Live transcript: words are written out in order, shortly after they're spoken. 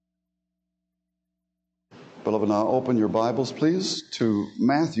Beloved, now open your Bibles, please, to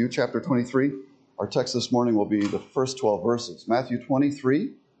Matthew chapter 23. Our text this morning will be the first 12 verses. Matthew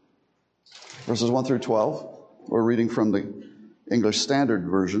 23, verses 1 through 12. We're reading from the English Standard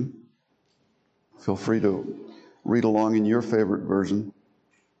Version. Feel free to read along in your favorite version.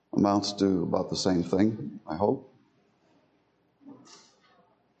 Amounts to about the same thing, I hope.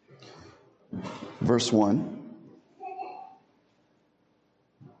 Verse 1.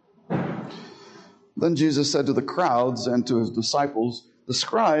 Then Jesus said to the crowds and to his disciples, "The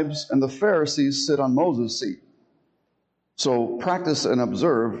scribes and the Pharisees sit on Moses' seat. So practice and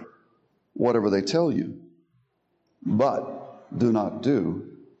observe whatever they tell you. But do not do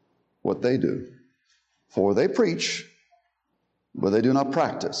what they do. For they preach, but they do not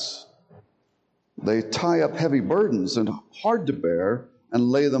practice. They tie up heavy burdens and hard to bear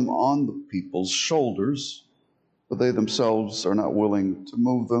and lay them on the people's shoulders, but they themselves are not willing to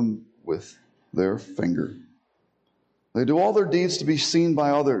move them with their finger. They do all their deeds to be seen by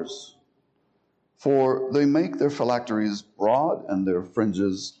others, for they make their phylacteries broad and their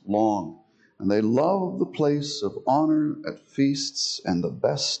fringes long, and they love the place of honor at feasts and the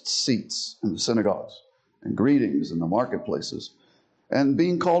best seats in the synagogues and greetings in the marketplaces, and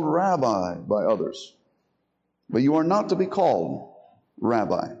being called rabbi by others. But you are not to be called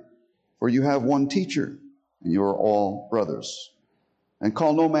rabbi, for you have one teacher, and you are all brothers. And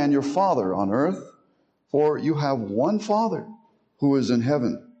call no man your father on earth, for you have one Father who is in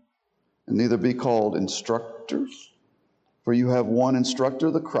heaven. And neither be called instructors, for you have one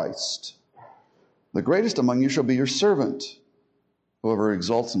instructor, the Christ. The greatest among you shall be your servant. Whoever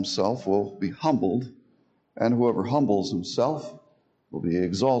exalts himself will be humbled, and whoever humbles himself will be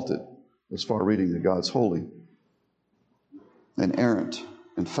exalted." As far reading of God's holy, inerrant,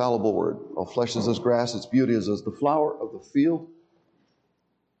 infallible word. All flesh is as grass, its beauty is as the flower of the field.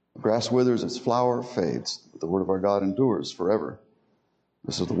 The grass withers, its flower fades, but the word of our God endures forever.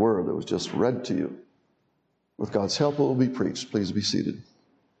 This is the word that was just read to you. With God's help, it will be preached. Please be seated.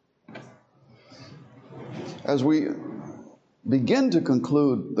 As we begin to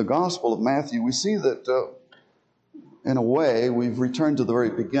conclude the Gospel of Matthew, we see that, in a way, we've returned to the very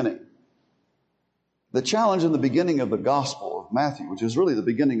beginning. The challenge in the beginning of the Gospel of Matthew, which is really the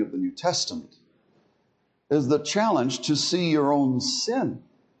beginning of the New Testament, is the challenge to see your own sin.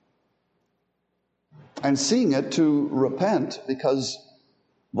 And seeing it, to repent, because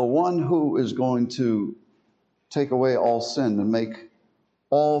the one who is going to take away all sin and make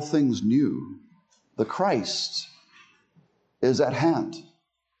all things new, the Christ, is at hand.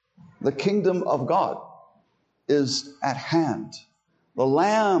 The kingdom of God is at hand. The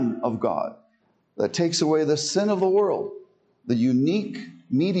Lamb of God that takes away the sin of the world, the unique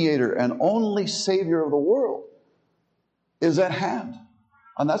mediator and only Savior of the world, is at hand.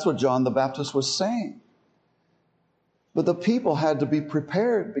 And that's what John the Baptist was saying. But the people had to be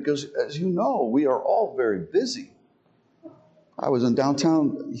prepared because, as you know, we are all very busy. I was in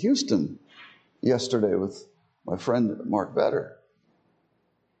downtown Houston yesterday with my friend Mark Vetter.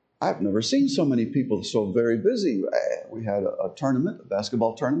 I've never seen so many people so very busy. We had a tournament, a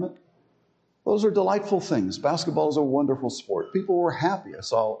basketball tournament. Those are delightful things. Basketball is a wonderful sport. People were happy. I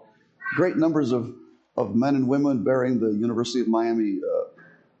saw great numbers of men and women bearing the University of Miami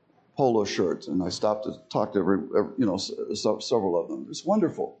polo shirts, and I stopped to talk to several of them. It's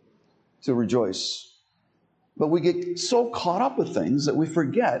wonderful to rejoice. But we get so caught up with things that we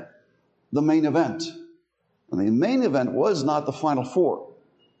forget the main event. And the main event was not the Final Four.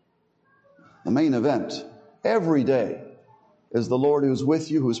 The main event every day is the Lord who's with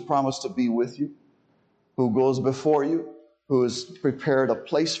you, who's promised to be with you, who goes before you, who has prepared a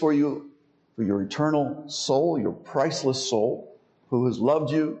place for you, for your eternal soul, your priceless soul, who has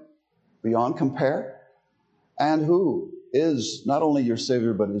loved you beyond compare, and who is not only your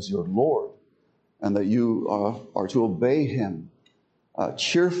Savior, but is your Lord, and that you are to obey Him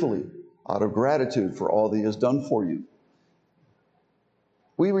cheerfully out of gratitude for all that He has done for you.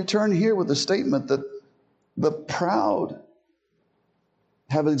 We return here with the statement that the proud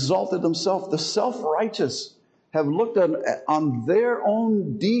have exalted themselves, the self-righteous have looked on their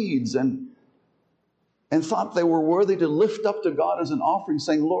own deeds and thought they were worthy to lift up to God as an offering,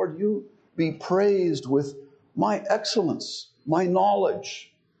 saying, "Lord, you be praised with my excellence, my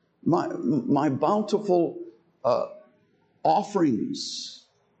knowledge, my bountiful offerings."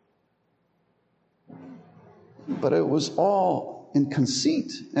 But it was all in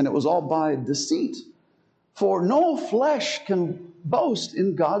conceit, and it was all by deceit. For no flesh can boast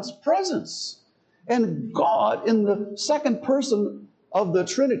in God's presence. And God, in the second person of the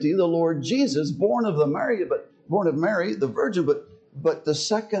Trinity, the Lord Jesus, born of Mary, the Virgin, but the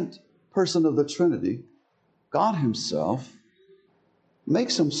second person of the Trinity, God himself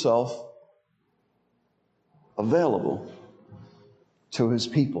makes himself available to his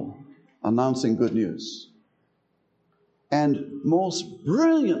people, announcing good news. And most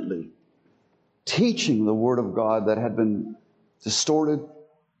brilliantly teaching the Word of God that had been distorted,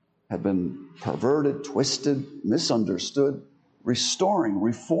 had been perverted, twisted, misunderstood, restoring,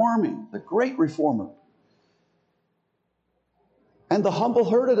 reforming, the great reformer. And the humble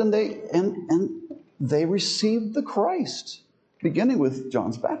heard it, and they received the Christ, beginning with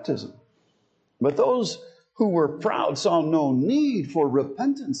John's baptism. But those who were proud saw no need for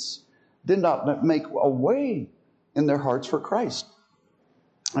repentance, did not make a way in their hearts for Christ.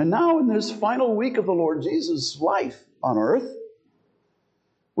 And now in this final week of the Lord Jesus' life on earth,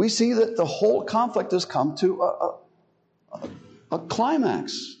 we see that the whole conflict has come to a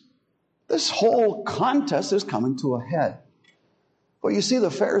climax. This whole contest is coming to a head. But you see, the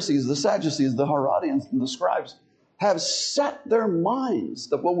Pharisees, the Sadducees, the Herodians, and the scribes have set their minds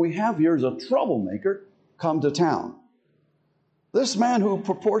that what we have here is a troublemaker come to town. This man who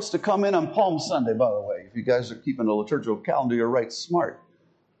purports to come in on Palm Sunday, by the way, if you guys are keeping a liturgical calendar, you're right smart,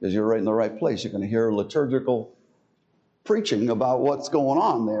 because you're right in the right place. You're going to hear liturgical preaching about what's going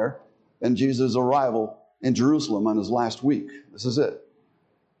on there in Jesus' arrival in Jerusalem on his last week. This is it.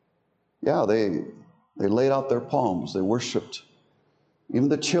 Yeah, they laid out their palms. They worshiped. Even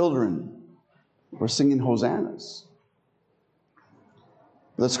the children were singing hosannas.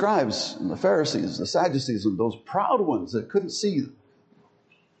 The scribes and the Pharisees, the Sadducees, and those proud ones that couldn't see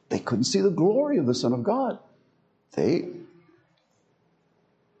the glory of the Son of God. They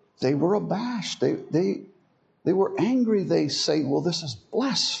were abashed. They were angry. They say, well, this is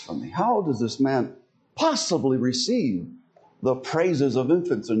blasphemy. How does this man possibly receive the praises of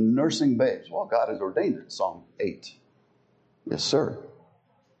infants and nursing babes? Well, God has ordained it, Psalm 8. Yes, sir.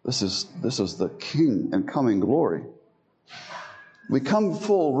 This is the King and coming glory. We come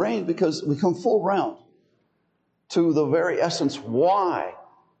full reign because we come full round to the very essence why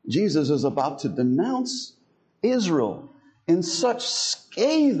Jesus is about to denounce Israel in such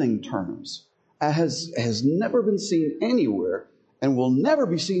scathing terms as has never been seen anywhere and will never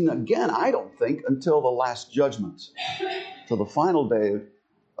be seen again, I don't think, until the last judgment, till the final day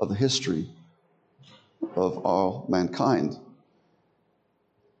of the history of all mankind.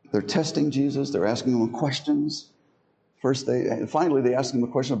 They're testing Jesus. They're asking him questions. Finally, they ask him a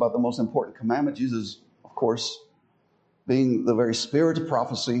question about the most important commandment. Jesus, of course, being the very spirit of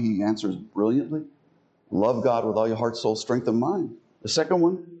prophecy, he answers brilliantly. Love God with all your heart, soul, strength, and mind. The second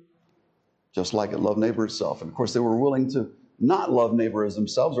one, just like it, love neighbor itself. And of course, they were willing to not love neighbor as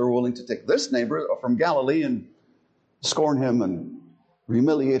themselves. They were willing to take this neighbor from Galilee and scorn him and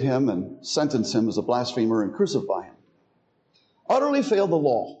humiliate him and sentence him as a blasphemer and crucify him. Utterly failed the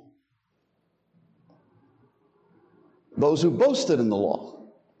law. Those who boasted in the law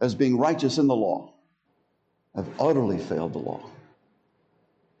as being righteous in the law have utterly failed the law.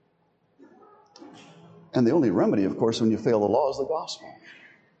 And the only remedy, of course, when you fail the law is the gospel.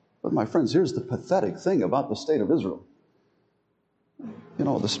 But my friends, here's the pathetic thing about the state of Israel. You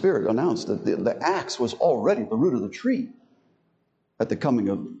know, the Spirit announced that the axe was already the root of the tree at the coming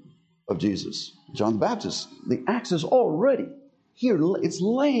of Jesus. John the Baptist, the axe is already here. It's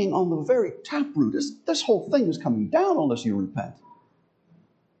laying on the very taproot. This whole thing is coming down unless you repent.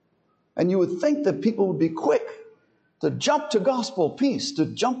 And you would think that people would be quick to jump to gospel peace, to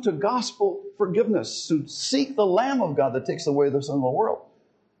jump to gospel forgiveness, to seek the Lamb of God that takes away the sin of the world.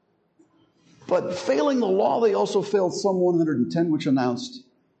 But failing the law, they also failed Psalm 110, which announced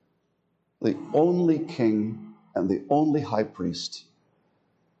the only king and the only high priest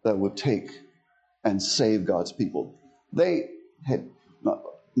that would take and save God's people. They had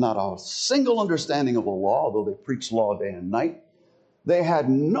not a single understanding of the law, although they preached law day and night. They had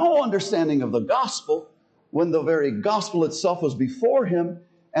no understanding of the gospel when the very gospel itself was before him.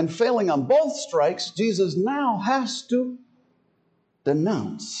 And failing on both strikes, Jesus now has to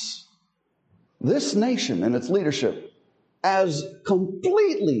denounce this nation and its leadership as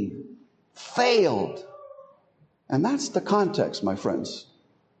completely failed. And that's the context, my friends,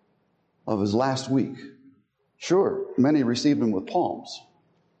 of his last week. Sure, many received him with palms,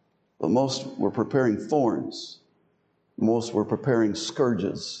 but most were preparing thorns. Most were preparing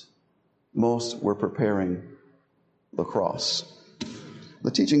scourges. Most were preparing the cross.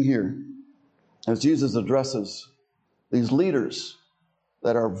 The teaching here, as Jesus addresses these leaders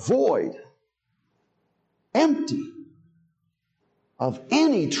that are void, empty of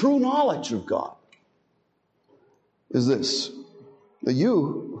any true knowledge of God, is this: that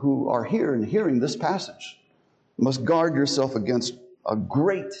you who are here and hearing this passage must guard yourself against a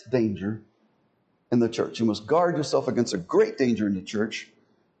great danger in the church. You must guard yourself against a great danger in the church,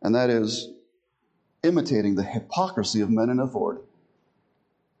 and that is imitating the hypocrisy of men in authority.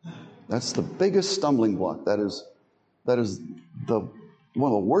 That's the biggest stumbling block. That is one of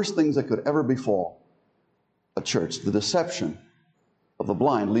the worst things that could ever befall a church, the deception of the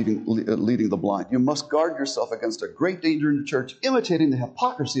blind leading the blind. You must guard yourself against a great danger in the church, imitating the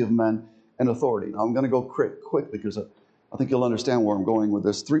hypocrisy of men in authority. Now, I'm going to go quick because I think you'll understand where I'm going with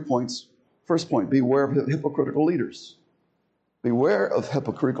this. 3 points. First point, beware of hypocritical leaders. Beware of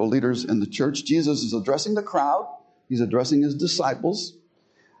hypocritical leaders in the church. Jesus is addressing the crowd. He's addressing his disciples.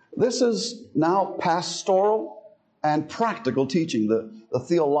 This is now pastoral and practical teaching. The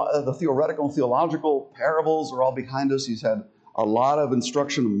theoretical and theological parables are all behind us. He's had a lot of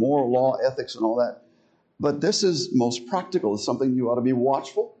instruction in moral law, ethics, and all that. But this is most practical. It's something you ought to be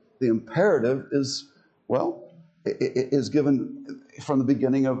watchful. The imperative is, it is given from the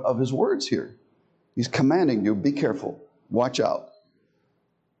beginning of his words here. He's commanding you, be careful, watch out.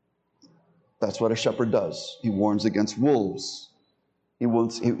 That's what a shepherd does. He warns against wolves. A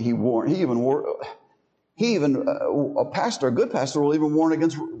good pastor will even warn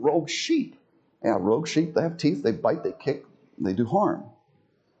against rogue sheep. Yeah, rogue sheep, they have teeth, they bite, they kick, they do harm.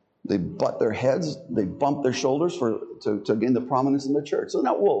 They butt their heads, they bump their shoulders to gain the prominence in the church. So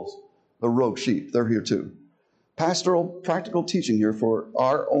they're not wolves, the rogue sheep, they're here too. Pastoral, practical teaching here for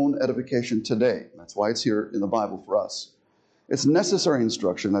our own edification today. That's why it's here in the Bible for us. It's necessary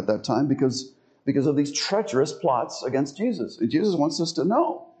instruction at that time because of these treacherous plots against Jesus. And Jesus wants us to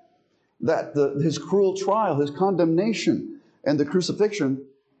know that his cruel trial, his condemnation, and the crucifixion,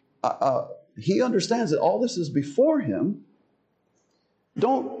 he understands that all this is before him.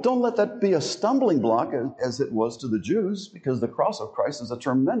 Don't let that be a stumbling block as it was to the Jews, because the cross of Christ is a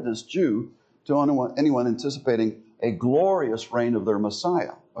tremendous Jew to anyone anticipating a glorious reign of their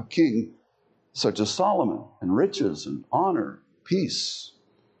Messiah, a king such as Solomon, and riches and honor, peace.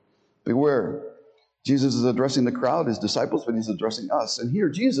 Beware. Jesus is addressing the crowd, his disciples, but he's addressing us. And here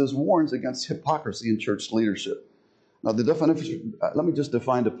Jesus warns against hypocrisy in church leadership. Now the definition, let me just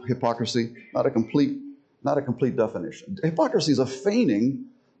define hypocrisy, not a complete definition. Hypocrisy is a feigning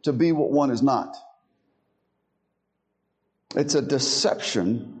to be what one is not. It's a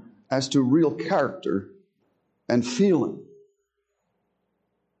deception as to real character and feeling.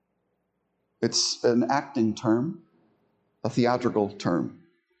 It's an acting term, a theatrical term.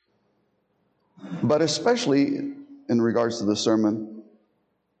 But especially in regards to the sermon,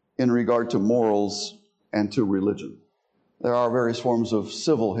 in regard to morals and to religion. There are various forms of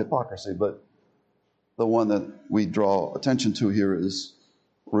civil hypocrisy, but the one that we draw attention to here is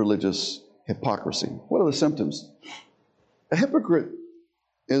religious hypocrisy. What are the symptoms? A hypocrite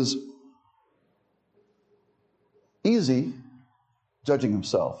is easy judging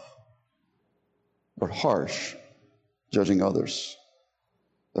himself, but harsh judging others.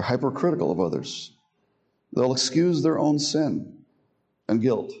 They're hypercritical of others. They'll excuse their own sin and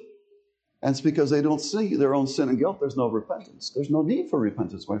guilt. And it's because they don't see their own sin and guilt, there's no repentance. There's no need for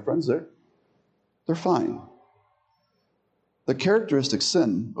repentance, my friends. They're fine. The characteristic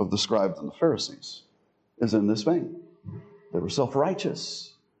sin of the scribes and the Pharisees is in this vein. They were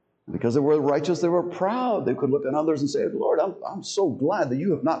self-righteous. Because they were righteous, they were proud. They could look at others and say, Lord, I'm so glad that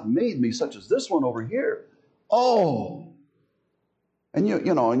you have not made me such as this one over here. Oh! And you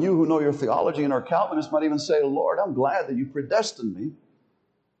who know your theology and are Calvinists might even say, Lord, I'm glad that you predestined me.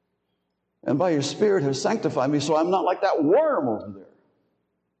 And by your Spirit have sanctified me so I'm not like that worm over there.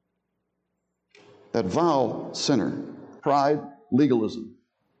 That vile sinner, pride, legalism.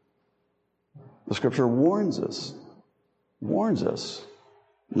 The Scripture warns us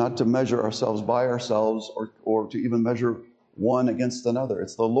not to measure ourselves by ourselves or to even measure one against another.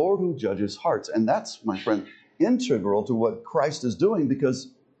 It's the Lord who judges hearts. And that's, my friend, integral to what Christ is doing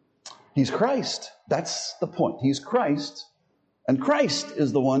because he's Christ. That's the point. He's Christ. And Christ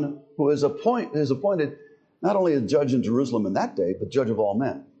is the one who is appointed not only a judge in Jerusalem in that day, but judge of all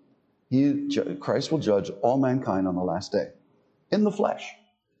men. Christ will judge all mankind on the last day in the flesh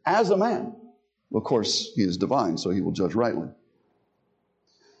as a man. Of course, he is divine, so he will judge rightly.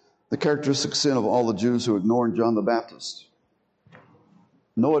 The characteristic sin of all the Jews who ignored John the Baptist.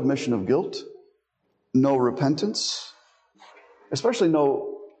 No admission of guilt, no repentance, especially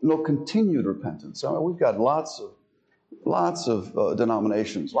no continued repentance. I mean, we've got lots of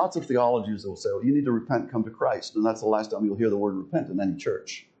denominations, lots of theologies that will say, well, you need to repent and come to Christ. And that's the last time you'll hear the word repent in any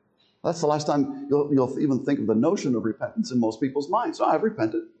church. That's the last time you'll even think of the notion of repentance in most people's minds. So I've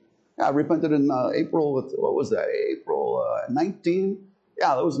repented. Yeah, I repented in April, what was that? April 19?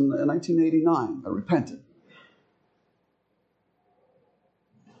 Yeah, that was in 1989. I repented.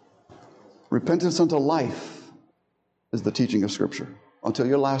 Repentance unto life is the teaching of Scripture. Until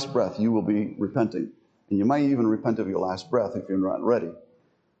your last breath, you will be repenting. And you might even repent of your last breath if you're not ready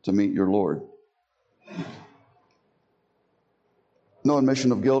to meet your Lord. No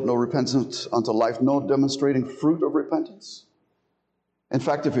admission of guilt, no repentance unto life, no demonstrating fruit of repentance. In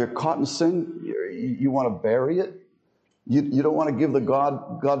fact, if you're caught in sin, you want to bury it. You don't want to give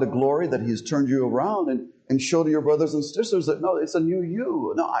God the glory that He's turned you around and show to your brothers and sisters that, no, it's a new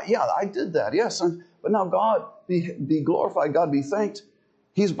you. No, I did that, yes. But now God be glorified, God be thanked.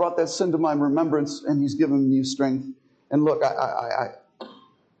 He's brought that sin to my remembrance, and He's given me strength. And look,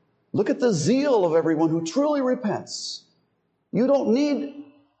 look at the zeal of everyone who truly repents. You don't need,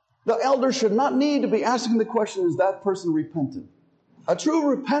 the elder should not need to be asking the question, is that person repentant? A true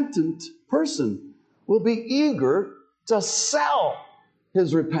repentant person will be eager to sell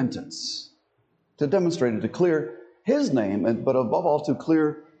his repentance, to demonstrate it, to clear His name, but above all, to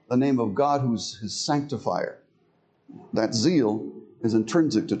clear the name of God, who's His sanctifier. That zeal is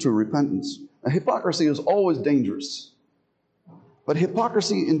intrinsic to true repentance. Now, hypocrisy is always dangerous, but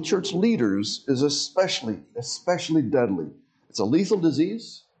hypocrisy in church leaders is especially deadly. It's a lethal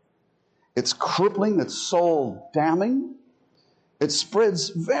disease. It's crippling. It's soul damning. It spreads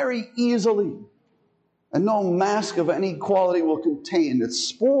very easily, and no mask of any quality will contain its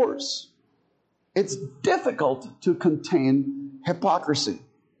spores. It's difficult to contain hypocrisy,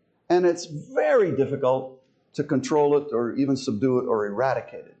 and it's very difficult to control it or even subdue it or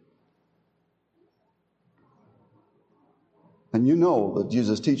eradicate it. And you know that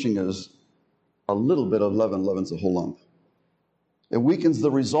Jesus' teaching is a little bit of leaven leavens the whole lump. It weakens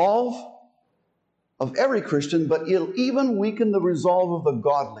the resolve of every Christian, but it'll even weaken the resolve of the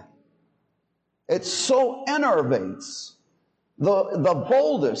godly. It so enervates the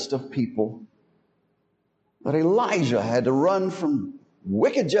boldest of people that Elijah had to run from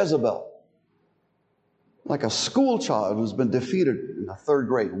wicked Jezebel like a school child who's been defeated in the 3rd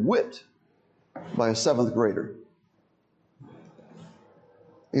grade, whipped by a 7th grader.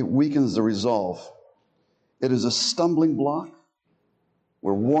 It weakens the resolve. It is a stumbling block.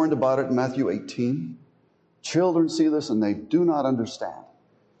 We're warned about it in Matthew 18. Children see this and they do not understand.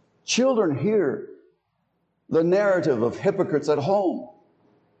 Children hear the narrative of hypocrites at home,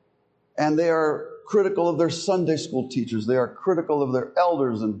 and they are critical of their Sunday school teachers. They are critical of their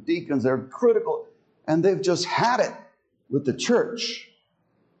elders and deacons. They're critical, and they've just had it with the church.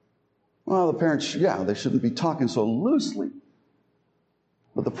 Well, the parents, they shouldn't be talking so loosely.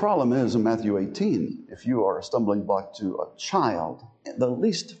 But the problem is, in Matthew 18, if you are a stumbling block to a child, the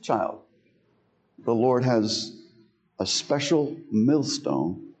least child, the Lord has a special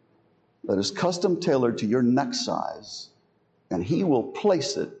millstone that is custom tailored to your neck size, and He will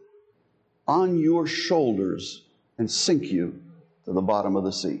place it on your shoulders and sink you to the bottom of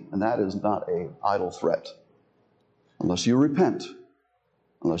the sea. And that is not an idle threat. Unless you repent,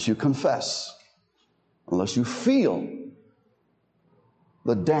 unless you confess, unless you feel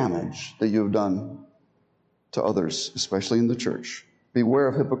the damage that you've done to others, especially in the church. Beware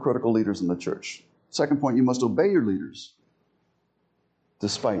of hypocritical leaders in the church. Second point, you must obey your leaders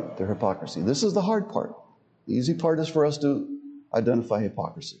despite their hypocrisy. This is the hard part. The easy part is for us to identify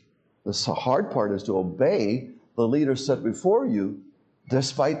hypocrisy. The hard part is to obey the leaders set before you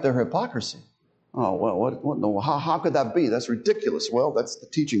despite their hypocrisy. Oh, well, what? No, how could that be? That's ridiculous. Well, that's the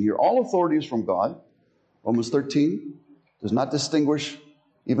teaching here. All authority is from God. Romans 13 does not distinguish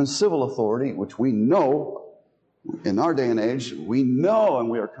even civil authority, which we know in our day and age, we know and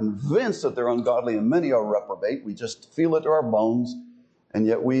we are convinced that they're ungodly and many are reprobate. We just feel it to our bones, and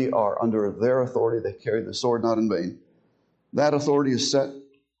yet we are under their authority. They carry the sword not in vain. That authority is set.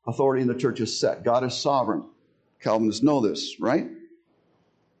 Authority in the church is set. God is sovereign. Calvinists know this, right?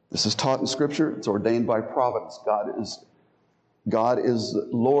 This is taught in Scripture. It's ordained by providence. God is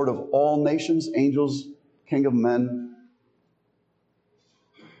Lord of all nations, angels, King of men.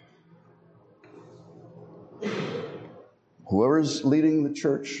 Whoever's leading the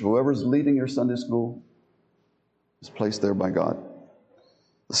church, whoever's leading your Sunday school, is placed there by God.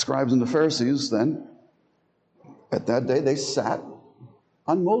 The scribes and the Pharisees then, at that day, they sat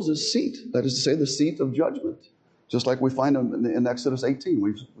on Moses' seat. That is to say, the seat of judgment. Just like we find in Exodus 18.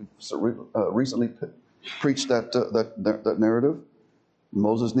 We've recently preached that narrative.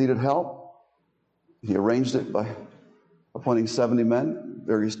 Moses needed help. He arranged it by appointing 70 men,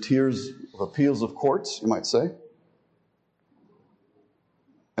 various tiers of appeals of courts, you might say.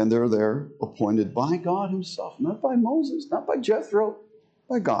 And they're there appointed by God Himself, not by Moses, not by Jethro,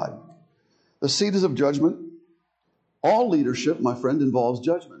 by God. The seat is of judgment. All leadership, my friend, involves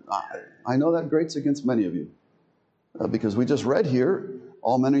judgment. I know that grates against many of you because we just read here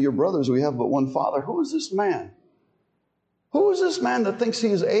all men are your brothers. We have but one Father. Who is this man? Who is this man that thinks he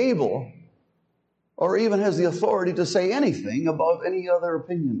is able or even has the authority to say anything above any other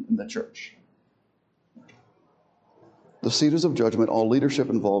opinion in the church? The seat is of judgment. All leadership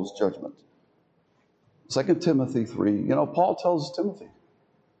involves judgment. 2 Timothy 3, Paul tells Timothy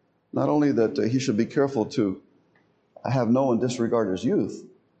not only that he should be careful to have no one disregard his youth,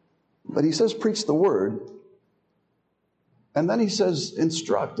 but he says preach the word, and then he says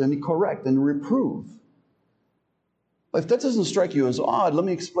instruct and correct and reprove. If that doesn't strike you as odd, let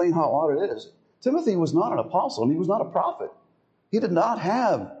me explain how odd it is. Timothy was not an apostle, and he was not a prophet. He did not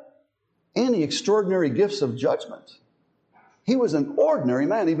have any extraordinary gifts of judgment. He was an ordinary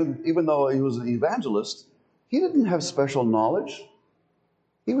man, even though he was an evangelist. He didn't have special knowledge.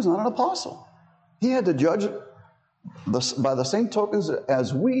 He was not an apostle. He had to judge by the same tokens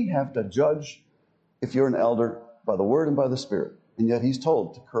as we have to judge if you're an elder by the word and by the Spirit. And yet he's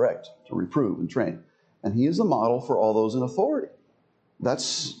told to correct, to reprove, and train. And he is the model for all those in authority.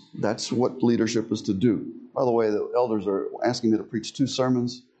 That's what leadership is to do. By the way, the elders are asking me to preach 2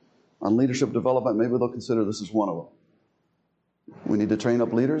 sermons on leadership development. Maybe they'll consider this as one of them. We need to train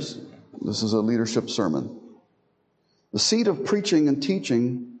up leaders. This is a leadership sermon. The seat of preaching and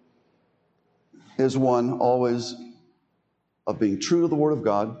teaching is one always of being true to the Word of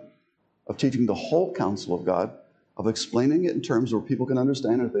God, of teaching the whole counsel of God, of explaining it in terms where people can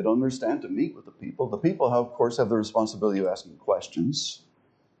understand it. If they don't understand, to meet with the people. The people, of course, have the responsibility of asking questions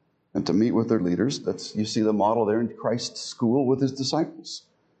and to meet with their leaders. You see the model there in Christ's school with his disciples.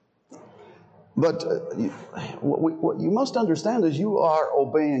 But what you must understand is you are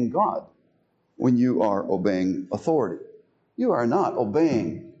obeying God when you are obeying authority. You are not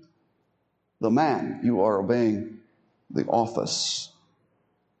obeying the man. You are obeying the office.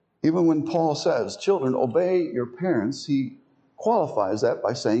 Even when Paul says, children, obey your parents, he qualifies that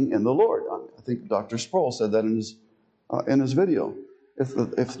by saying, in the Lord. I think Dr. Sproul said that in his video.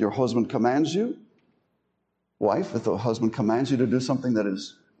 If your husband commands you, wife, if the husband commands you to do something that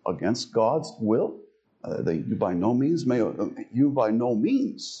is against God's will, you by no means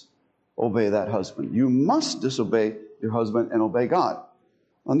obey that husband. You must disobey your husband and obey God.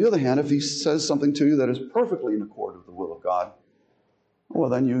 On the other hand, if he says something to you that is perfectly in accord with the will of God,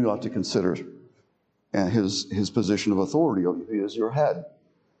 well, then you ought to consider his position of authority over you. He is your head.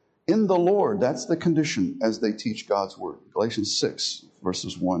 In the Lord, that's the condition as they teach God's word. Galatians 6,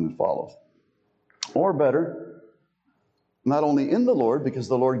 verses 1 and follow. Or better, not only in the Lord, because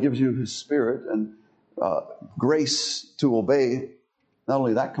the Lord gives you his Spirit and grace to obey not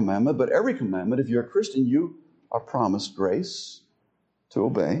only that commandment, but every commandment. If you're a Christian, you are promised grace to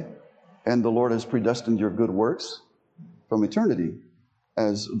obey. And the Lord has predestined your good works from eternity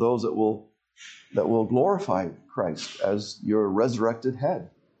as those that will glorify Christ as your resurrected head.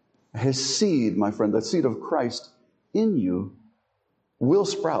 His seed, my friend, that seed of Christ in you will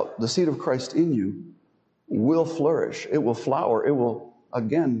sprout. The seed of Christ in you will flourish. It will flower. It will,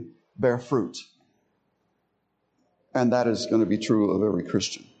 again, bear fruit. And that is going to be true of every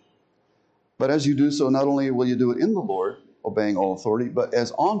Christian. But as you do so, not only will you do it in the Lord, obeying all authority, but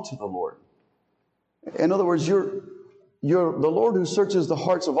as unto the Lord. In other words, you're the Lord who searches the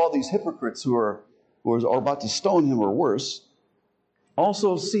hearts of all these hypocrites who are about to stone him or worse,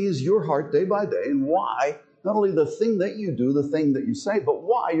 also sees your heart day by day and why, not only the thing that you do, the thing that you say, but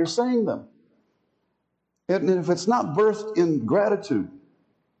why you're saying them. And if it's not birthed in gratitude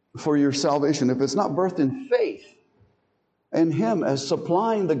for your salvation, if it's not birthed in faith in him as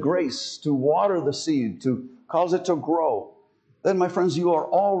supplying the grace to water the seed, to cause it to grow, then, my friends, you are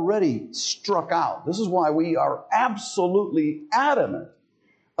already struck out. This is why we are absolutely adamant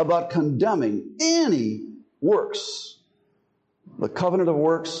about condemning any works. The covenant of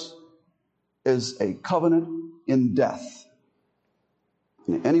works is a covenant in death.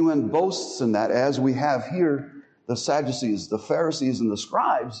 And anyone boasts in that, as we have here the Sadducees, the Pharisees, and the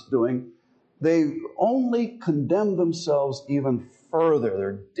scribes doing, they only condemn themselves even further.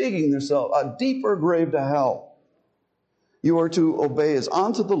 They're digging themselves a deeper grave to hell. You are to obey as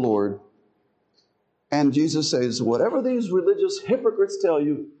unto the Lord. And Jesus says, whatever these religious hypocrites tell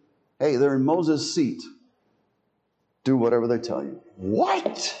you, hey, they're in Moses' seat. Do whatever they tell you.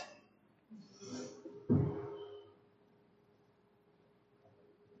 What?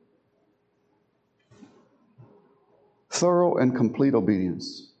 Thorough and complete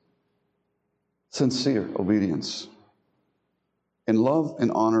obedience. Sincere obedience. In love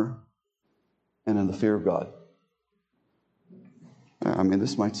and honor and in the fear of God. I mean,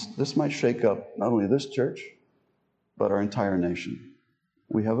 this might shake up not only this church, but our entire nation.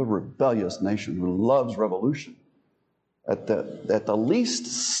 We have a rebellious nation who loves revolution. At the least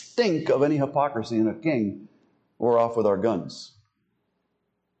stink of any hypocrisy in a king, we're off with our guns.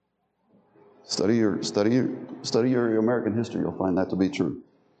 Study your American history. You'll find that to be true.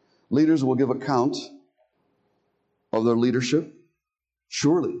 Leaders will give account of their leadership.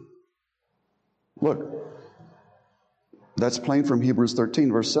 Surely. Look, that's plain from Hebrews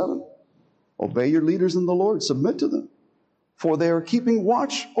 13, verse 7. Obey your leaders in the Lord. Submit to them. For they are keeping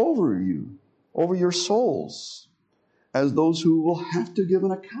watch over you, over your souls, as those who will have to give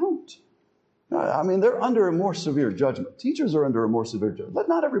an account. I mean, they're under a more severe judgment. Teachers are under a more severe judgment. Let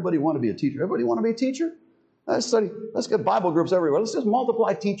not everybody want to be a teacher. Everybody want to be a teacher? Let's study. Let's get Bible groups everywhere. Let's just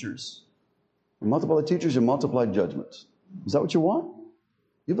multiply teachers. You multiply teachers, you multiply judgments. Is that what you want?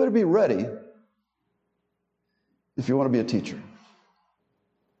 You better be ready if you want to be a teacher.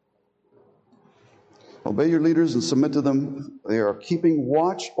 Obey your leaders and submit to them. They are keeping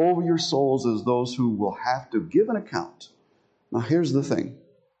watch over your souls as those who will have to give an account. Now here's the thing.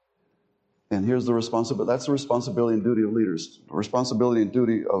 And here's the responsibility. That's the responsibility and duty of leaders. The responsibility and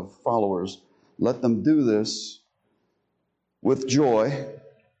duty of followers. Let them do this with joy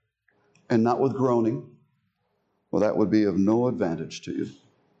and not with groaning. Well, that would be of no advantage to you.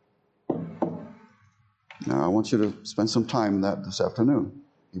 Now, I want you to spend some time in that this afternoon.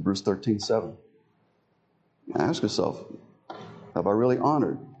 Hebrews 13:7. Ask yourself, have I really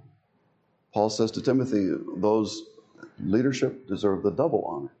honored? Paul says to Timothy, those leadership deserve the double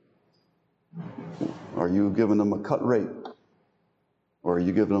honor. Are you giving them a cut rate? Or are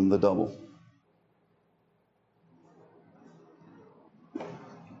you giving them the double?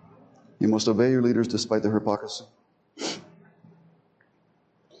 You must obey your leaders despite their hypocrisy.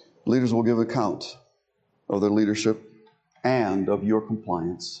 Leaders will give account of their leadership and of your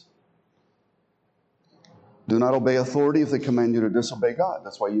compliance. Do not obey authority if they command you to disobey God.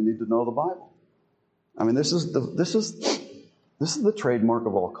 That's why you need to know the Bible. I mean, this is the trademark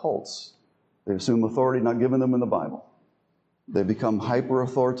of all cults. They assume authority not given them in the Bible. They become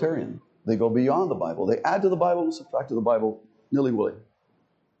hyper-authoritarian. They go beyond the Bible. They add to the Bible and subtract to the Bible nilly-willy.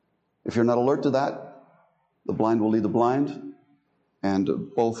 If you're not alert to that, the blind will lead the blind, and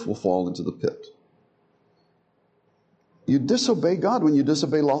both will fall into the pit. You disobey God when you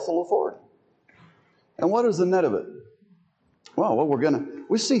disobey lawful authority. And what is the net of it? Well,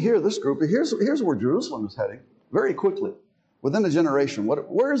 we see here this group. Here's where Jerusalem is heading very quickly, within a generation.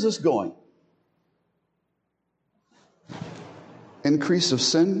 Where is this going? Increase of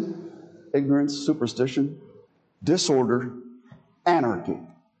sin, ignorance, superstition, disorder, anarchy.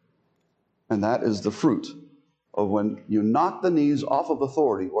 And that is the fruit of when you knock the knees off of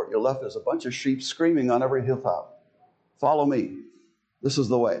authority. What you're left is a bunch of sheep screaming on every hilltop. Follow me. This is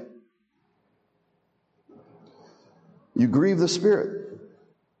the way. You grieve the Spirit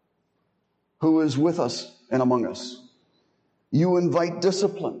who is with us and among us. You invite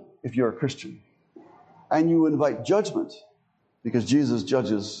discipline if you're a Christian. And you invite judgment because Jesus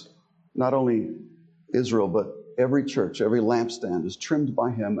judges not only Israel, but every church, every lampstand is trimmed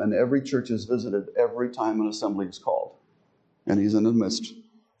by him, and every church is visited every time an assembly is called. And he's in the midst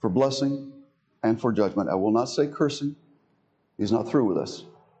for blessing and for judgment. I will not say cursing. He's not through with us.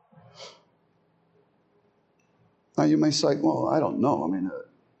 Now you may say, well, I don't know. I mean,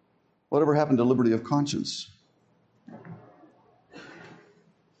 whatever happened to liberty of conscience?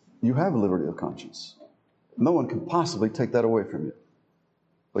 You have a liberty of conscience. No one can possibly take that away from you.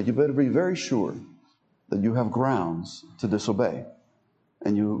 But you better be very sure that you have grounds to disobey.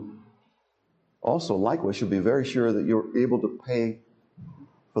 And you also likewise should be very sure that you're able to pay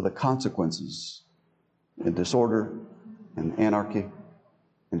for the consequences in disorder and anarchy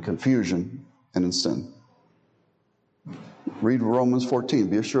and confusion and in sin. Read Romans 14.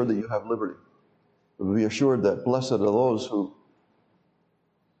 Be assured that you have liberty. Be assured that blessed are those who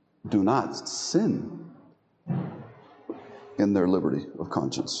do not sin in their liberty of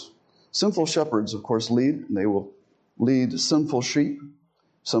conscience. Sinful shepherds, of course, lead. They will lead sinful sheep.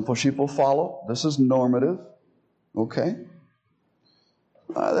 Sinful sheep will follow. This is normative. Okay?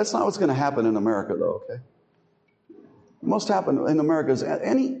 That's not what's going to happen in America, though, okay? Most happen in America is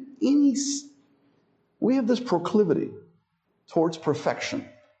we have this proclivity towards perfection.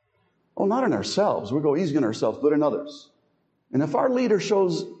 Oh, not in ourselves. We go easy on ourselves, but in others. And if our leader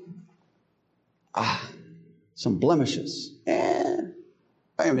shows some blemishes,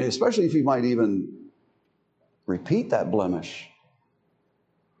 I mean, especially if he might even repeat that blemish,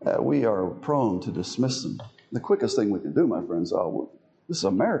 we are prone to dismiss them. The quickest thing we can do, my friends, this is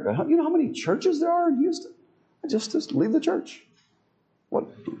America. You know how many churches there are in Houston? Just leave the church.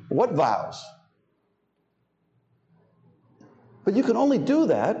 What vows? But you can only do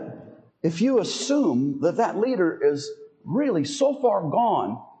that if you assume that leader is really so far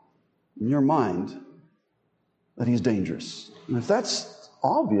gone in your mind that he's dangerous. And if that's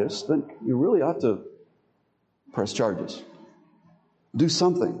obvious, then you really ought to press charges. Do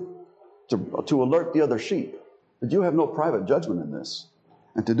something to alert the other sheep that you have no private judgment in this.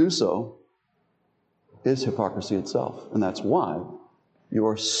 And to do so is hypocrisy itself. And that's why you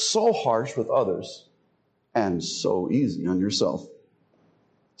are so harsh with others and so easy on yourself.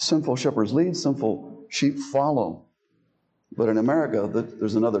 Sinful shepherds lead, sinful sheep follow. But in America,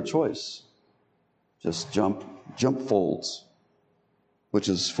 there's another choice. Just jump folds, which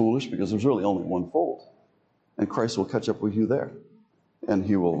is foolish because there's really only one fold. And Christ will catch up with you there, and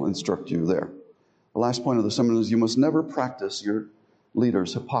he will instruct you there. The last point of the sermon is you must never practice your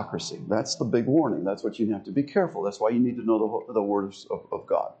leader's hypocrisy. That's the big warning. That's what you have to be careful. That's why you need to know the words of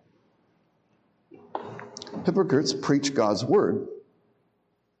God. Hypocrites preach God's word.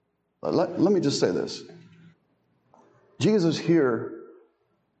 Let me just say this. Jesus here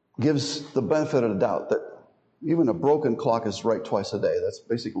gives the benefit of the doubt that even a broken clock is right twice a day. That's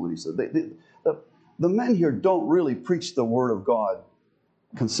basically what he said. The men here don't really preach the word of God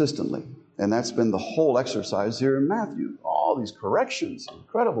consistently. And that's been the whole exercise here in Matthew. All these corrections,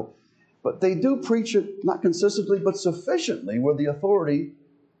 incredible. But they do preach it not consistently, but sufficiently where the authority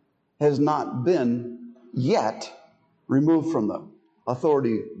has not been yet removed from them.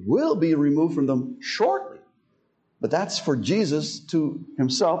 Authority will be removed from them shortly. But that's for Jesus to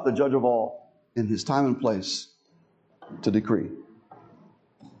himself, the judge of all, in his time and place, to decree.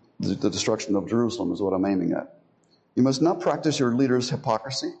 The destruction of Jerusalem is what I'm aiming at. You must not practice your leader's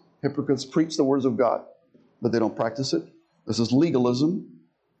hypocrisy. Hypocrites preach the words of God, but they don't practice it. This is legalism,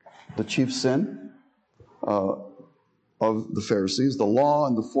 the chief sin of the Pharisees, the law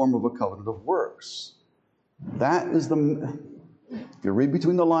in the form of a covenant of works. That is if you read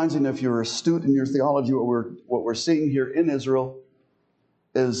between the lines and if you're astute in your theology, what we're seeing here in Israel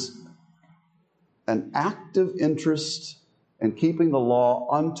is an active interest in keeping the law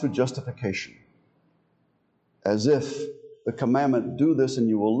unto justification. As if the commandment, do this and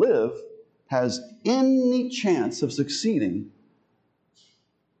you will live, has any chance of succeeding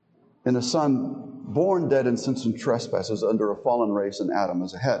in a son born dead in sins and trespasses under a fallen race and Adam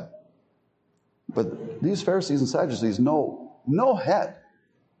as a head. But these Pharisees and Sadducees know no head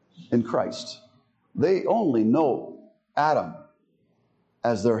in Christ. They only know Adam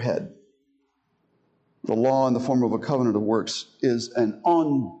as their head. The law in the form of a covenant of works is an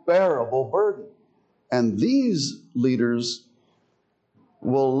unbearable burden. And these leaders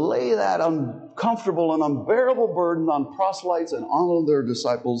will lay that uncomfortable and unbearable burden on proselytes and on their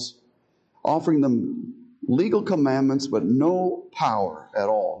disciples, offering them legal commandments, but no power at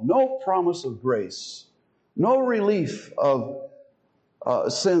all, no promise of grace, no relief of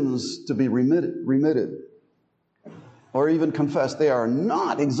sins to be remitted or even confessed. They are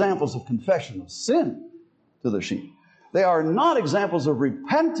not examples of confession of sin to the sheep. They are not examples of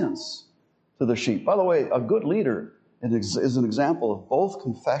repentance to the sheep. By the way, a good leader is an example of both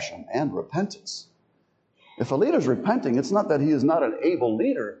confession and repentance. If a leader is repenting, it's not that he is not an able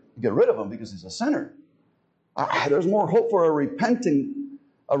leader. You get rid of him because he's a sinner. There's more hope for a repentant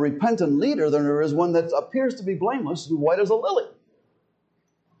leader than there is one that appears to be blameless and white as a lily.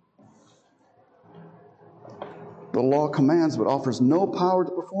 The law commands but offers no power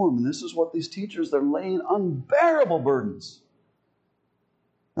to perform. And this is what these teachers, they're laying unbearable burdens.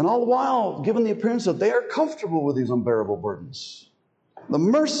 And all the while, given the appearance that they are comfortable with these unbearable burdens.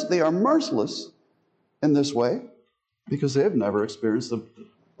 They are merciless in this way because they have never experienced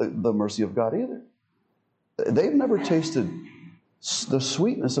the mercy of God either. They've never tasted the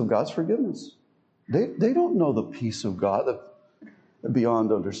sweetness of God's forgiveness. They don't know the peace of God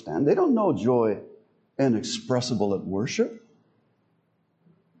beyond understanding. They don't know joy inexpressible at worship.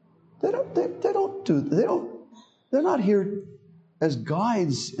 They're not here as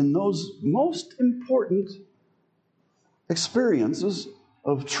guides in those most important experiences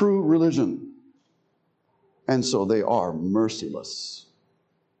of true religion. And so they are merciless.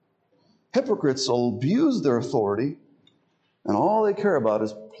 Hypocrites will abuse their authority, and all they care about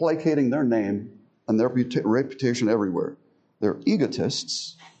is placating their name and their reputation everywhere. They're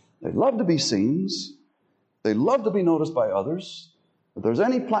egotists. They love to be seen. They love to be noticed by others. If there's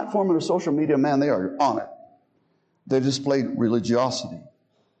any platform in a social media, man, they are on it. They display religiosity.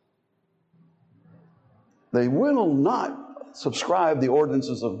 They will not subscribe the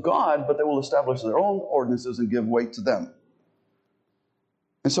ordinances of God, but they will establish their own ordinances and give weight to them.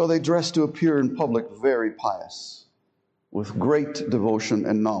 And so they dress to appear in public very pious, with great devotion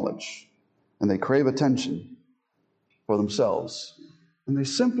and knowledge. And they crave attention for themselves. And they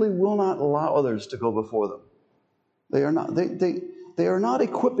simply will not allow others to go before them. They are not, they are not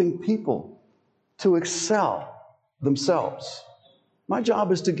equipping people to excel themselves. My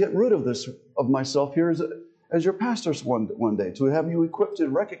job is to get rid of this, of myself here as your pastor one day, to have you equipped to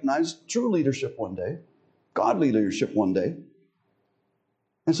recognize true leadership one day, godly leadership one day.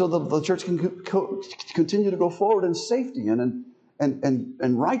 And so the church can continue to go forward in safety and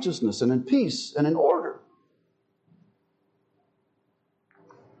in righteousness and in peace and in order.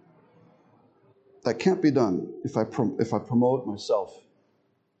 That can't be done if I promote myself,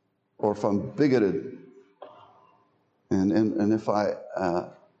 or if I'm bigoted, and if I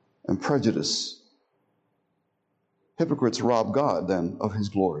am prejudiced. Hypocrites rob God then of His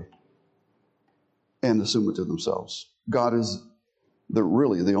glory and assume it to themselves. God is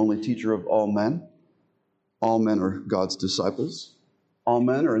really the only teacher of all men. All men are God's disciples. All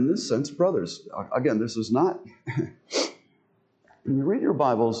men are, in this sense, brothers. Again, this is not... When you read your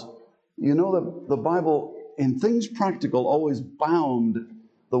Bibles, you know that the Bible, in things practical, always bound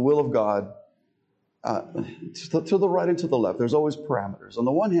the will of God to the right and to the left. There's always parameters. On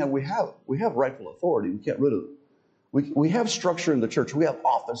the one hand, we have rightful authority. We can't rid of it. We have structure in the church. We have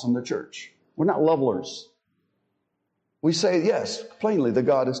office in the church. We're not levelers. We say, yes, plainly, that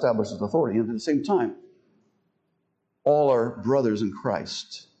God establishes authority. And at the same time, all are brothers in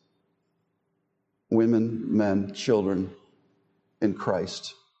Christ. Women, men, children in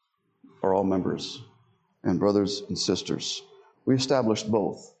Christ are all members and brothers and sisters. We established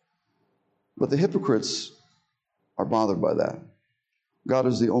both. But the hypocrites are bothered by that. God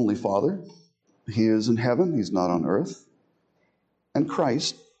is the only Father. He is in heaven. He's not on earth. And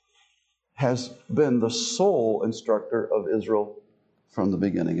Christ has been the sole instructor of Israel from the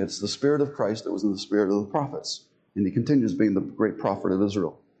beginning. It's the Spirit of Christ that was in the spirit of the prophets. And He continues being the great prophet of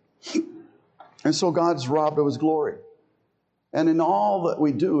Israel. And so God's robbed of His glory. And in all that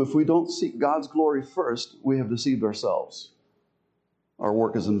we do, if we don't seek God's glory first, we have deceived ourselves. Our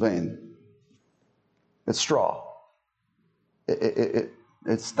work is in vain. It's straw.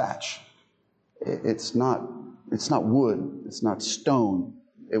 It's thatch. It's not wood. It's not stone.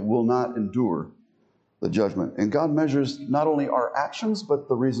 It will not endure the judgment. And God measures not only our actions, but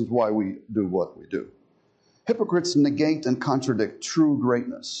the reasons why we do what we do. Hypocrites negate and contradict true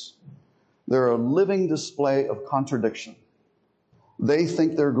greatness. They're a living display of contradiction. They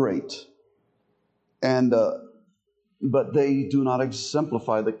think they're great, but they do not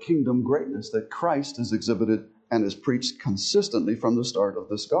exemplify the kingdom greatness that Christ has exhibited and has preached consistently from the start of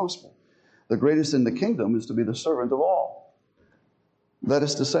this gospel. The greatest in the kingdom is to be the servant of all. That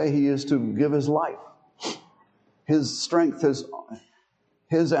is to say, He is to give His life, His strength,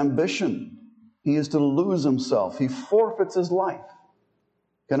 His ambition. He is to lose Himself. He forfeits His life.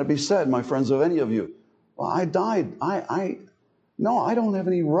 Can it be said, my friends, of any of you, well, I died. No, I don't have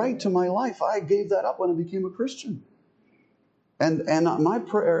any right to my life. I gave that up when I became a Christian. And my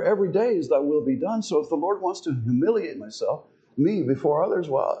prayer every day is Thy will be done. So if the Lord wants to humiliate me before others,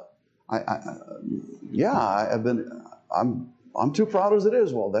 well, I'm too proud as it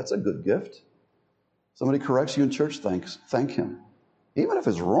is. Well, that's a good gift. Somebody corrects you in church, thank Him. Even if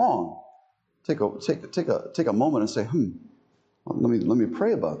it's wrong, take a moment and say, let me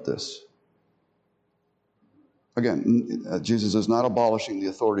pray about this. Again, Jesus is not abolishing the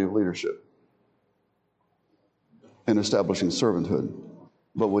authority of leadership and establishing servanthood.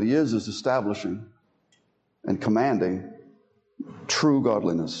 But what He is establishing and commanding true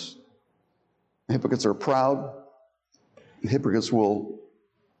godliness. Hypocrites are proud. Hypocrites will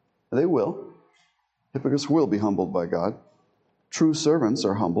be humbled by God. True servants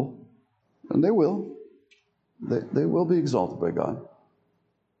are humble, and they will be exalted by God.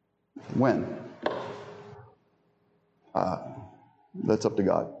 When? That's up to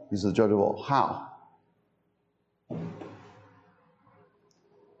God. He's the judge of all. How?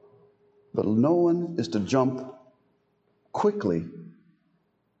 But no one is to jump quickly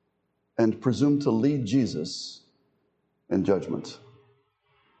and presume to lead Jesus in judgment.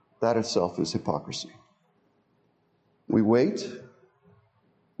 That itself is hypocrisy. We wait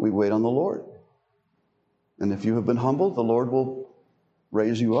on the Lord. And if you have been humbled, the Lord will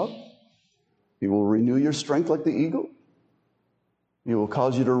raise you up. He will renew your strength like the eagle. He will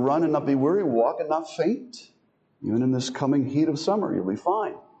cause you to run and not be weary, walk and not faint. Even in this coming heat of summer, you'll be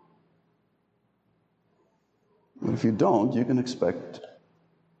fine. But if you don't, you can expect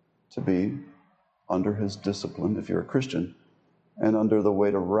to be under His discipline if you're a Christian, and under the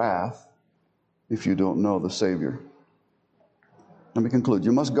weight of wrath if you don't know the Savior. Let me conclude.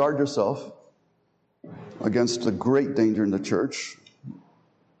 You must guard yourself against a great danger in the church,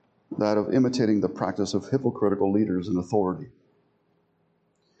 that of imitating the practice of hypocritical leaders in authority.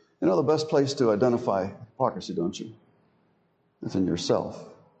 You know the best place to identify hypocrisy, don't you? It's in yourself.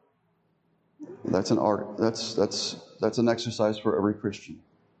 That's an exercise for every Christian.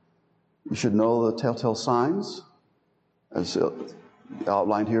 You should know the telltale signs, as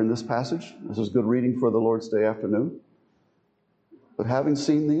outlined here in this passage. This is good reading for the Lord's Day afternoon. But having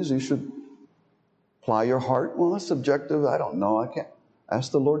seen these, you should apply your heart. Well, that's subjective. I don't know. I can't.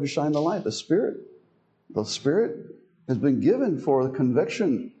 Ask the Lord to shine the light. The Spirit has been given for the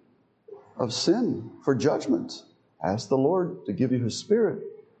conviction of sin, for judgment. Ask the Lord to give you His Spirit.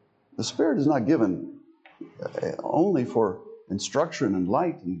 The Spirit is not given only for instruction and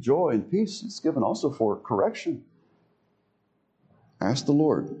light and joy and peace. It's given also for correction. Ask the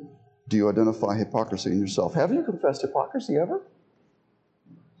Lord, do you identify hypocrisy in yourself? Have you confessed hypocrisy ever?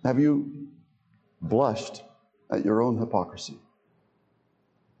 Have you blushed at your own hypocrisy?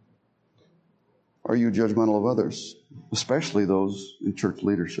 Are you judgmental of others, especially those in church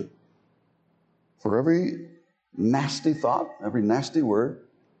leadership? For every nasty thought, every nasty word,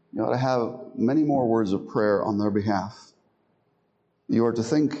 you ought to have many more words of prayer on their behalf. You are to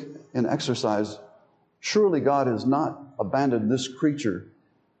think in exercise, surely God has not abandoned this creature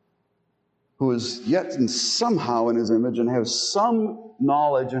who is yet somehow in His image and has some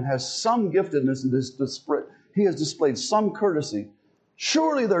knowledge and has some giftedness and He has displayed some courtesy.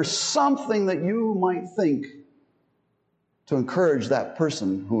 Surely there's something that you might think to encourage that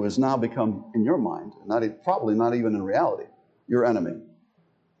person who has now become, in your mind, probably not even in reality, your enemy.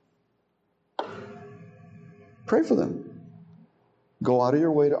 Pray for them. Go out of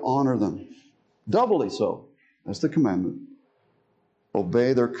your way to honor them. Doubly so. That's the commandment.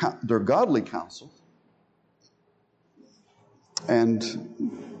 Obey their godly counsel and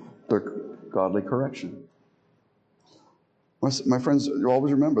their godly correction. My friends, you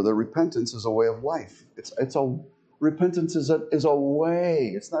always remember that repentance is a way of life. Repentance is a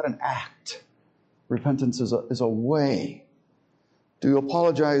way. It's not an act. Repentance is a way. Do you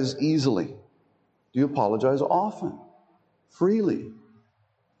apologize easily? Do you apologize often? Freely?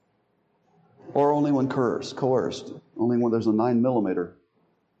 Or only when coerced? Only when there's a 9mm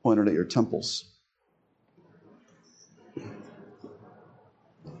pointed at your temples?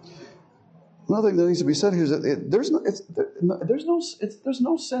 Another thing that needs to be said here is that there's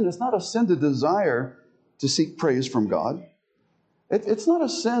no sin. It's not a sin to desire to seek praise from God. It's not a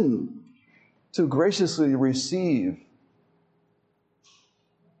sin to graciously receive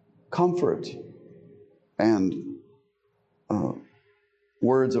comfort and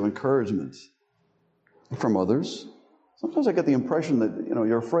words of encouragement from others. Sometimes I get the impression that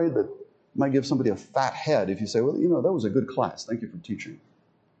you're afraid that you might give somebody a fat head if you say, well, that was a good class. Thank you for teaching.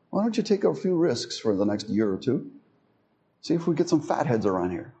 Why don't you take a few risks for the next year or two? See if we get some fat heads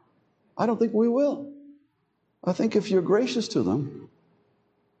around here. I don't think we will. I think if you're gracious to them,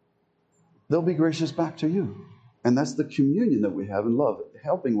 they'll be gracious back to you. And that's the communion that we have in love,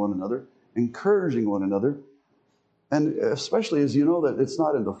 helping one another, encouraging one another. And especially as you know that it's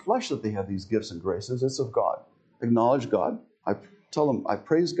not in the flesh that they have these gifts and graces, it's of God. Acknowledge God. I tell them, I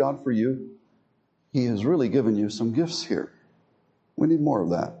praise God for you. He has really given you some gifts here. We need more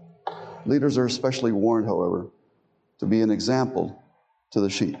of that. Leaders are especially warned, however, to be an example to the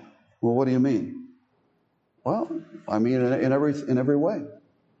sheep. Well, what do you mean? Well, I mean in every way.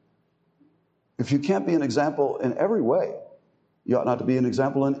 If you can't be an example in every way, you ought not to be an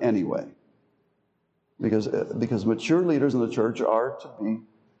example in any way. Because mature leaders in the church are to be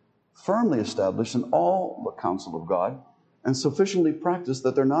firmly established in all the counsel of God and sufficiently practiced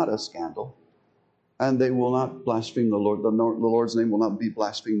that they're not a scandal. And they will not blaspheme the Lord. The Lord's name will not be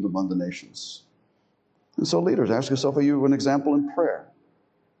blasphemed among the nations. And so leaders, ask yourself, are you an example in prayer?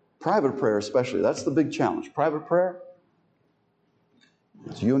 Private prayer especially. That's the big challenge. Private prayer,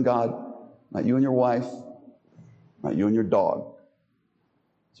 it's you and God, not you and your wife, not you and your dog.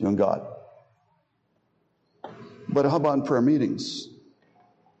 It's you and God. But how about in prayer meetings?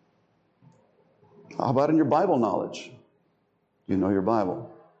 How about in your Bible knowledge? Do you know your Bible?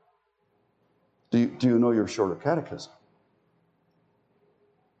 Do you know your shorter catechism?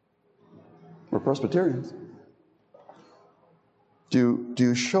 We're Presbyterians. Do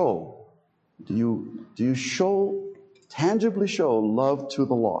you tangibly show love to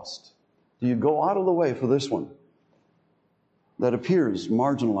the lost? Do you go out of the way for this one that appears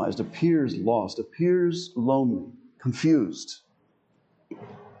marginalized, appears lost, appears lonely, confused?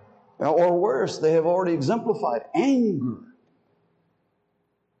 Or worse, they have already exemplified anger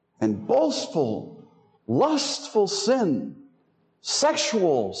and boastful, lustful sin,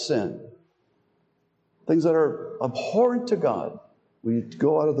 sexual sin, things that are abhorrent to God. Will you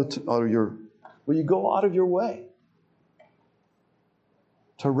go out of your way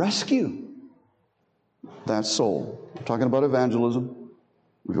to rescue that soul. We're talking about evangelism.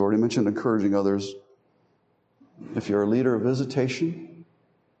 We've already mentioned encouraging others. If you're a leader of visitation,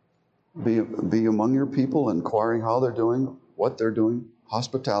 be among your people, inquiring how they're doing, what they're doing.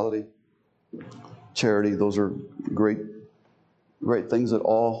 Hospitality, charity, those are great things that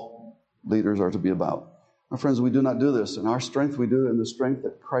all leaders are to be about. My friends, we do not do this in our strength. We do it in the strength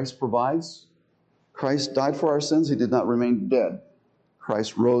that Christ provides. Christ died for our sins. He did not remain dead.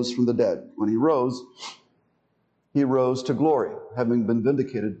 Christ rose from the dead. When he rose to glory, having been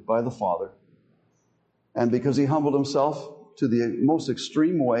vindicated by the Father. And because he humbled himself to the most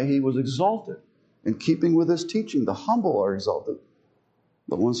extreme way, he was exalted. In keeping with his teaching, the humble are exalted.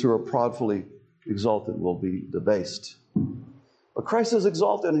 The ones who are proudly exalted will be debased. But Christ is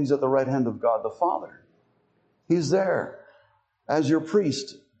exalted, and he's at the right hand of God the Father. He's there as your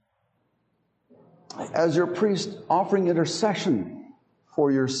priest offering intercession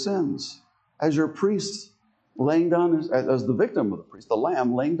for your sins, as your priest laying down as the victim of the priest, the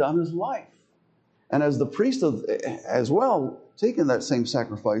lamb laying down his life, and as the priest as well taking that same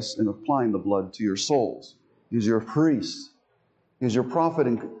sacrifice and applying the blood to your souls. He's your priest. He's your prophet,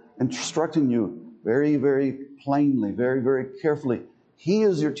 instructing you very, very plainly, very, very carefully. He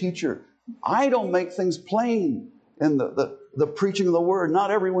is your teacher. I don't make things plain in the preaching of the word.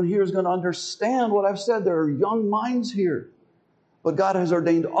 Not everyone here is going to understand what I've said. There are young minds here. But God has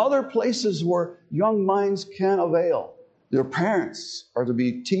ordained other places where young minds can avail. Their parents are to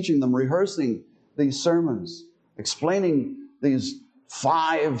be teaching them, rehearsing these sermons, explaining these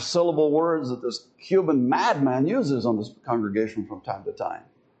 5-syllable words that this Cuban madman uses on this congregation from time to time.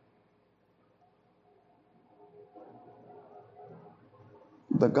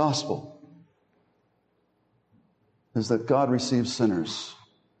 The gospel is that God receives sinners,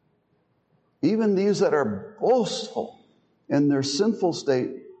 even these that are boastful in their sinful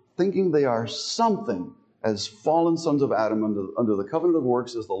state, thinking they are something as fallen sons of Adam under the covenant of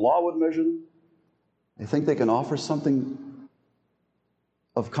works as the law would measure them. They think they can offer something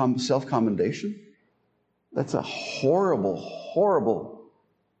of self-commendation. That's a horrible, horrible,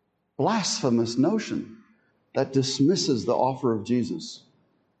 blasphemous notion that dismisses the offer of Jesus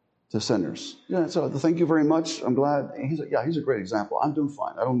to sinners. Yeah, so thank you very much. I'm glad. He's a great example. I'm doing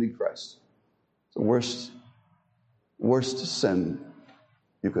fine. I don't need Christ. It's the worst sin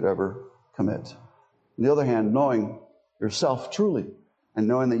you could ever commit. On the other hand, knowing yourself truly and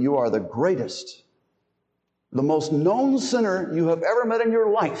knowing that you are the greatest, the most known sinner you have ever met in your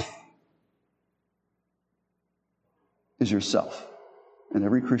life is yourself. And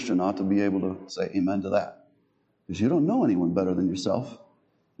every Christian ought to be able to say amen to that. Because you don't know anyone better than yourself.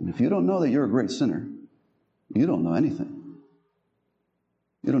 And if you don't know that you're a great sinner, you don't know anything.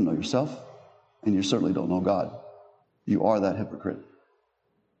 You don't know yourself, and you certainly don't know God. You are that hypocrite.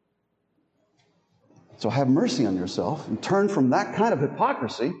 So have mercy on yourself and turn from that kind of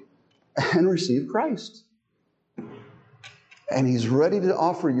hypocrisy and receive Christ. And he's ready to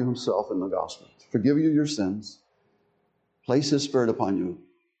offer you himself in the gospel, to forgive you your sins, place his Spirit upon you,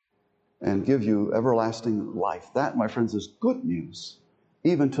 and give you everlasting life. That, my friends, is good news,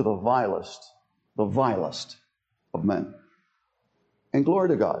 even to the vilest of men. And glory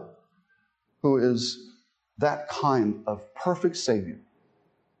to God, who is that kind of perfect Savior.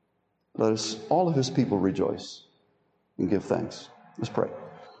 Let us, all of his people, rejoice and give thanks. Let's pray.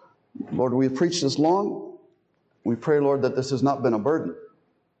 Lord, we have preached this long. We pray, Lord, that this has not been a burden,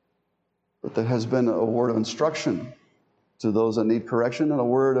 but that has been a word of instruction to those that need correction and a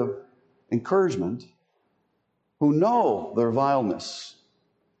word of encouragement, who know their vileness,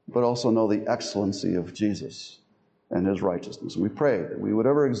 but also know the excellency of Jesus and his righteousness. And we pray that we would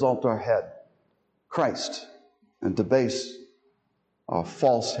ever exalt our head, Christ, and debase our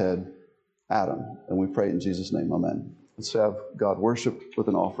false head, Adam. And we pray in Jesus' name, amen. Let's have God worship with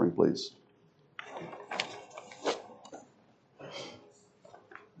an offering, please.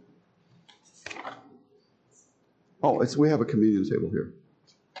 Oh, we have a communion table here.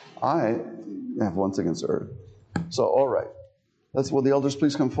 I have one thing in serve. So, all right. Will the elders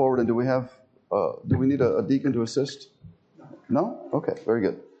please come forward, and do we need a deacon to assist? No? Okay, very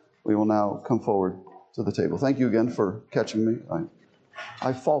good. We will now come forward to the table. Thank you again for catching me.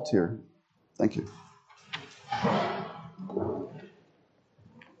 I fault here. Thank you.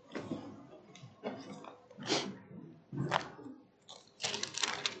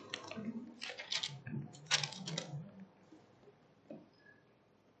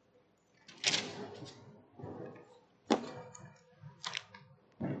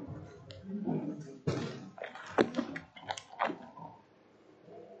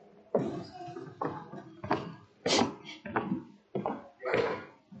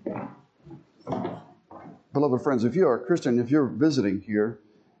 Beloved friends, if you are a Christian, if you're visiting here,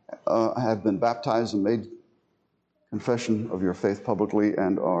 have been baptized and made confession of your faith publicly,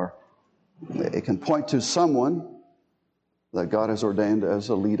 and it can point to someone that God has ordained as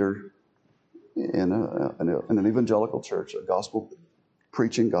a leader in an evangelical church, a gospel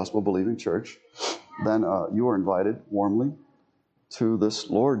preaching, gospel believing church, then you are invited warmly to this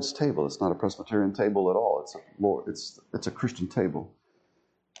Lord's table. It's not a Presbyterian table at all. It's a Christian table,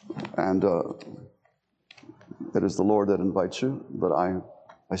 and it is the Lord that invites you. But I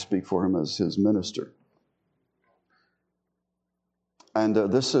speak for him as his minister. And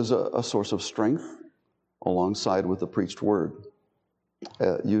this is a source of strength alongside with the preached word.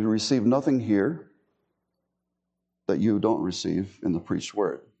 You receive nothing here that you don't receive in the preached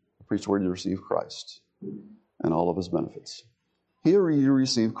word. The preached word, you receive Christ and all of his benefits. Here you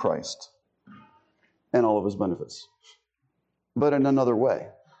receive Christ and all of his benefits, but in another way.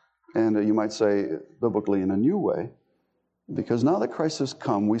 And you might say, biblically, in a new way, because now that Christ has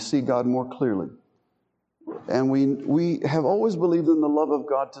come, we see God more clearly. And we have always believed in the love of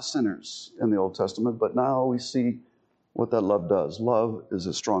God to sinners in the Old Testament, but now we see what that love does. Love is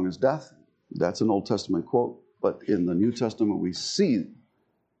as strong as death. That's an Old Testament quote. But in the New Testament, we see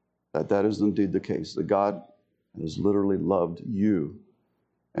that that is indeed the case, that God has literally loved you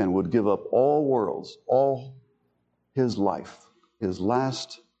and would give up all worlds, all his life, his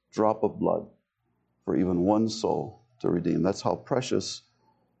last drop of blood for even one soul to redeem. That's how precious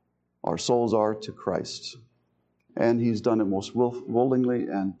our souls are to Christ. And he's done it most willingly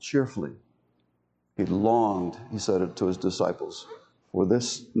and cheerfully. He longed, he said it to his disciples, for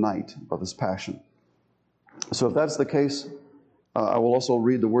this night of his passion. So if that's the case, I will also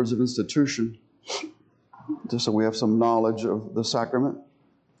read the words of institution, just so we have some knowledge of the sacrament.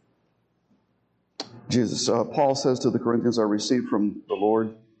 Paul says to the Corinthians, I received from the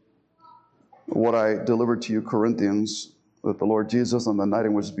Lord what I delivered to you, Corinthians, that the Lord Jesus, on the night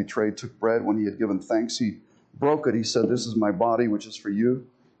in which he was betrayed, took bread. When he had given thanks, he broke it. He said, this is my body, which is for you.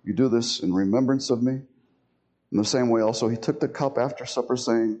 You do this in remembrance of me. In the same way also, he took the cup after supper,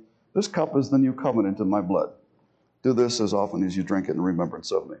 saying, this cup is the new covenant in my blood. Do this as often as you drink it in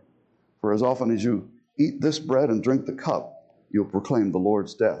remembrance of me. For as often as you eat this bread and drink the cup, you'll proclaim the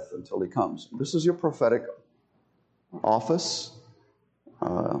Lord's death until he comes. This is your prophetic office.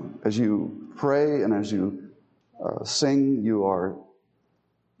 As you pray and as you sing, you are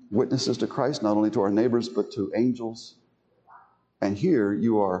witnesses to Christ, not only to our neighbors, but to angels. And here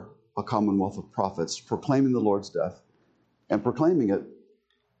you are a commonwealth of prophets, proclaiming the Lord's death and proclaiming it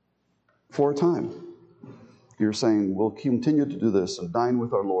for a time. You're saying, we'll continue to do this and dine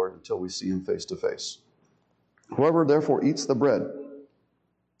with our Lord until we see him face to face. Whoever therefore eats the bread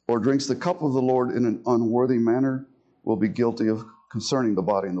or drinks the cup of the Lord in an unworthy manner will be guilty of concerning the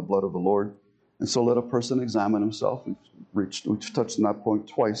body and the blood of the Lord. And so let a person examine himself. We've touched on that point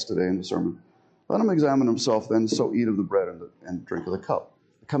twice today in the sermon. Let him examine himself then, so eat of the bread and drink of the cup.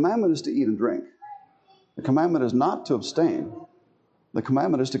 The commandment is to eat and drink. The commandment is not to abstain. The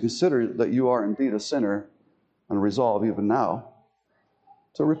commandment is to consider that you are indeed a sinner and resolve even now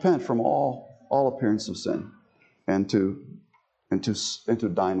to repent from all appearance of sin and to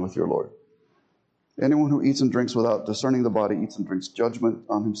dine with your Lord. Anyone who eats and drinks without discerning the body eats and drinks judgment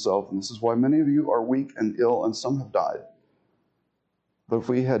on himself, and this is why many of you are weak and ill, and some have died. But if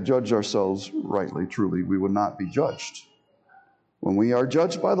we had judged ourselves rightly, truly, we would not be judged. When we are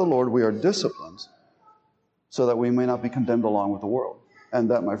judged by the Lord, we are disciplined so that we may not be condemned along with the world. And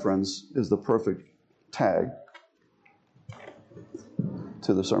that, my friends, is the perfect tag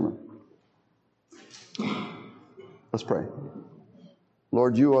to the sermon. Let's pray.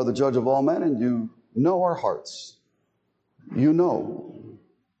 Lord, you are the judge of all men, and you know our hearts. You know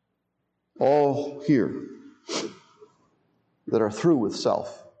all here that are through with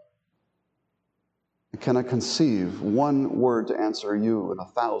self. I cannot conceive one word to answer you in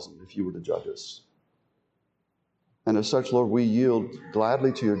 1,000 if you were to judge us. And as such, Lord, we yield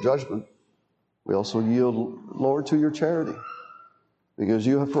gladly to your judgment. We also yield, Lord, to your charity, because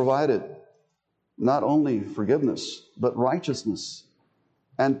you have provided not only forgiveness, but righteousness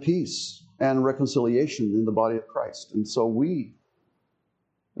and peace and reconciliation in the body of Christ. And so we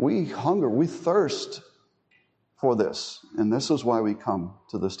hunger, we thirst for this. And this is why we come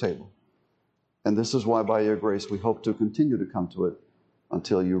to this table. And this is why, by your grace, we hope to continue to come to it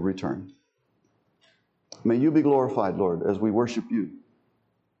until you return. May you be glorified, Lord, as we worship you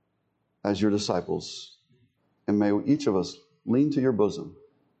as your disciples. And may each of us lean to your bosom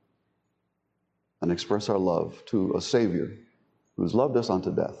and express our love to a Savior who has loved us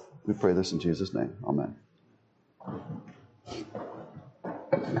unto death. We pray this in Jesus' name. Amen.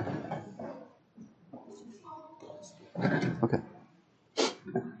 Okay.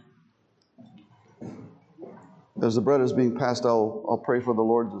 As the bread is being passed, I'll pray for the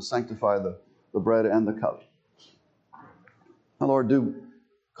Lord to sanctify the bread and the cup. Now, Lord, do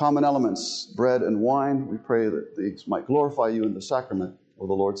common elements, bread and wine. We pray that these might glorify you in the sacrament of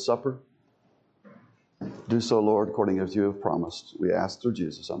the Lord's Supper. Do so, Lord, according as you have promised. We ask through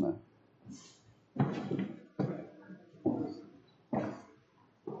Jesus. Amen.